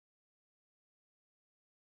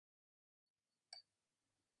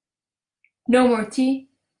No more tea?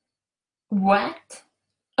 What?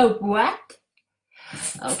 Oh, what?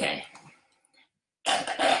 Okay.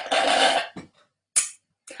 I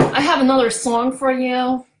have another song for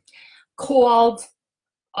you called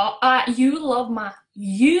you love my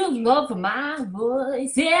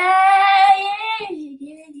voice. Yeah.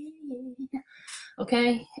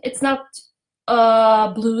 Okay, it's not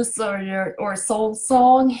a blues or soul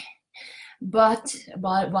song, but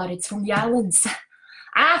it's from the islands.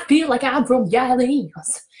 I feel like I'm from the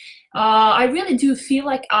islands. I really do feel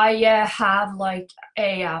like I have like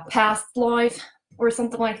a past life or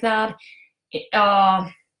something like that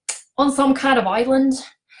on some kind of island.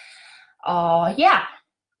 Yeah,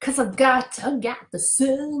 cause I've got the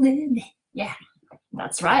soul in me. Yeah,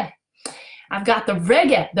 that's right. I've got the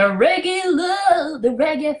reggae love, the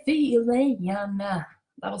reggae feeling. That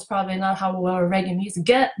was probably not how reggae music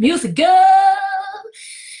goes,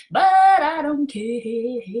 but I don't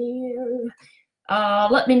care.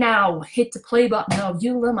 Let me now hit the play button of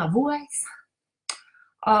You Love My Voice.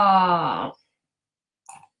 But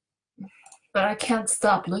I can't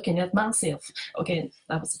stop looking at myself. Okay,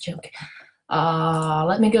 that was a joke.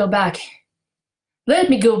 Let me go back. Let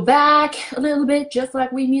me go back a little bit, just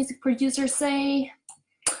like we music producers say.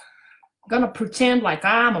 I'm gonna pretend like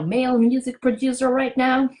I'm a male music producer right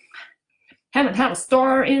now. Haven't had a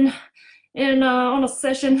star in on a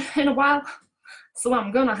session in a while, so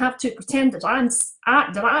I'm gonna have to pretend that I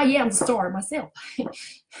am the star myself.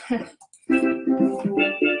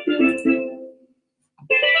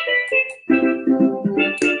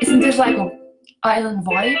 Isn't this like an island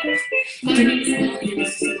vibe? My name is Molly, and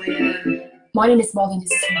this is who I am. My name is Molly, and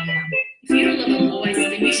this is who I am. If you don't love my voice,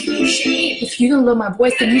 then you should be ashamed. If you don't love my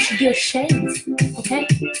voice, then you should be ashamed. Okay?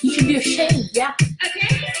 You should be ashamed, yeah?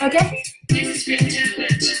 Okay? This is real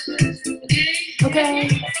talent. Okay? Okay.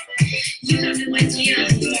 You haven't went to your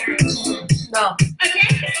home. No. Okay?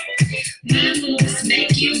 My moves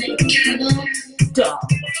make you look kind of Duh.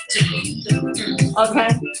 Okay.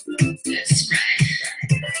 That's right.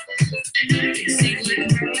 And I can sing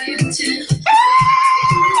like Mariah too.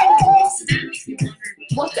 So that makes me wonder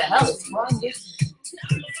What the hell is wrong with you?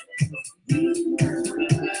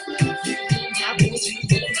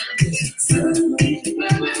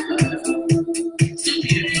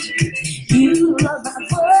 You love my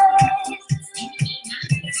voice.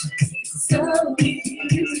 So beautiful.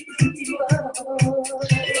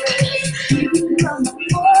 You love my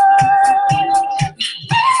voice.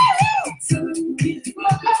 So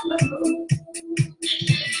beautiful.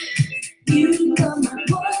 You love my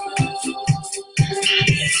voice.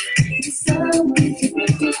 So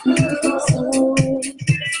beautiful.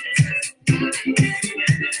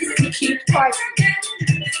 This is the cute part.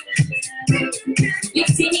 You've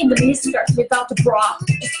seen me in the miniskirt without the bra,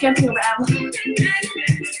 just camping around.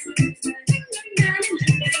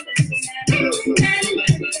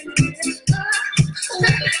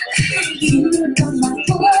 You love my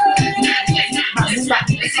voice. My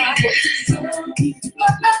voice. So beautiful.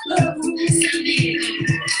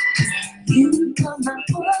 You love my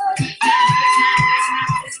voice.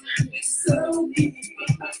 So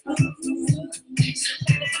beautiful.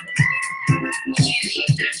 You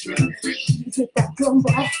take that drum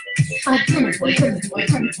boy. I'm coming boy. You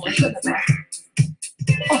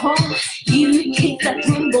take that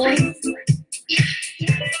drum boy.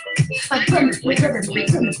 I'm coming boy.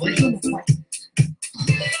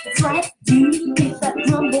 That's right. You take that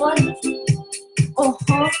drum boy.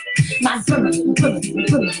 My drum boy.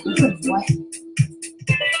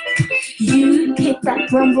 You take that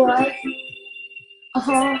drum boy.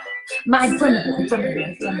 My drum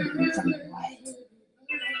boy.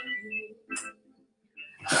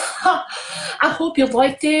 I hope you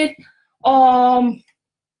liked it.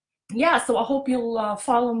 Yeah, so I hope you'll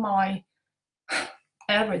follow my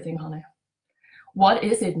everything, honey. What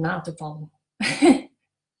is it not to follow?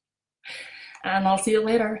 And I'll see you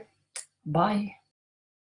later. Bye.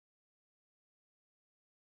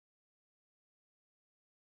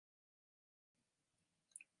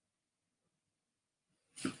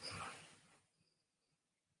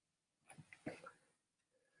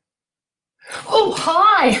 Oh,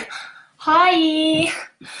 hi.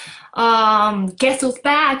 Guess who's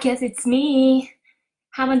back? Guess it's me.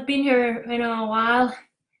 Haven't been here in a while,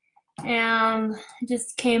 and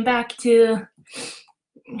just came back to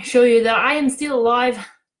show you that I am still alive.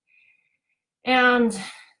 And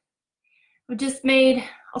we just made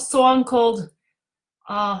a song called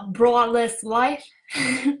Braless Life.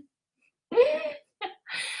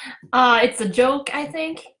 It's a joke, I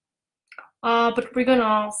think. But we're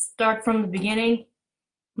gonna start from the beginning.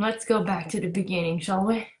 Let's go back to the beginning, shall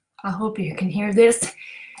we? I hope you can hear this.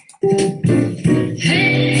 It's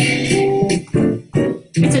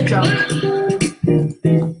a joke.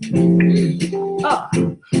 Oh.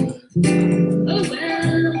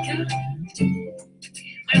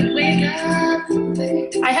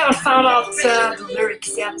 I haven't found out the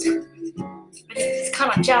lyrics yet. But it's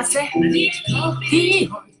kind of jazzy.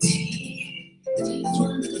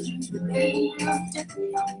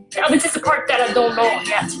 Yeah, this is the part that I don't know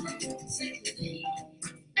yet.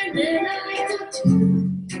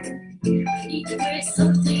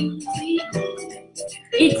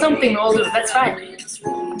 Eat something, Olu. That's right.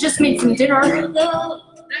 Just made some dinner.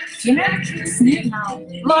 Dinner? Snip now.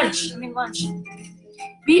 Lunch. I mean lunch.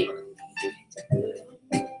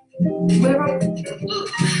 We're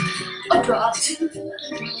abroad.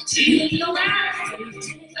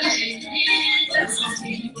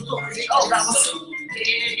 Oh, that was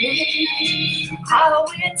how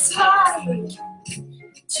it's like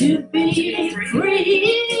to be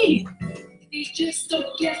free. You just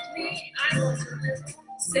don't get me. I want to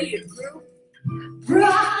say it, girl.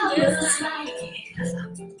 Braless life.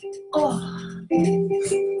 Oh,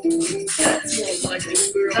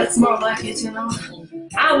 that's more like it, you know.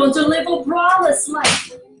 I want to live a braless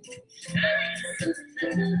life.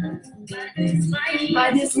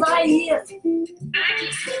 By this life. I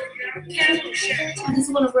just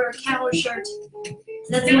want to wear a camo shirt.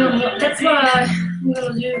 That's what I'm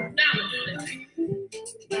gonna do.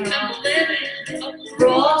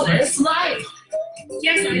 Braless life.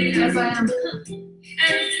 Yes, I am. Yes, I am.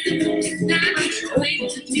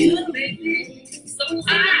 So I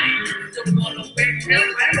don't want to wear no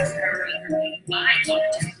weather. I got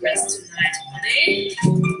to rest tonight, honey.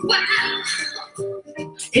 Wow.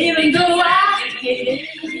 Even though I hate it,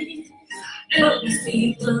 but these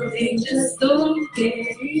people, they just don't get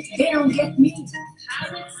it. They don't get me.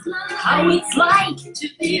 How it's like To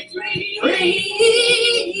be free.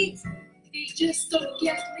 free. They just don't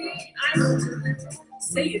get me. I want to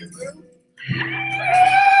say it, girl.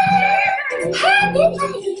 Happy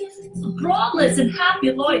life. Braless and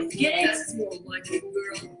happy life. Get it? That's more like it,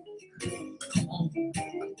 girl. Come on.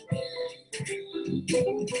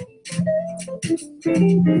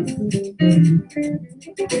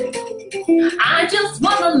 I just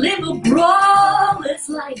want to live a braless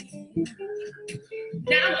life.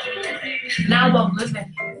 Now I'm living. Now I'm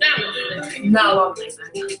living. Now I'm living. Now I'm living.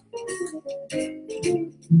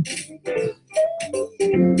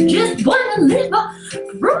 Just want to live a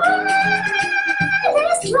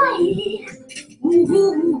braless life. Ooh,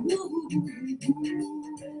 ooh, ooh, ooh.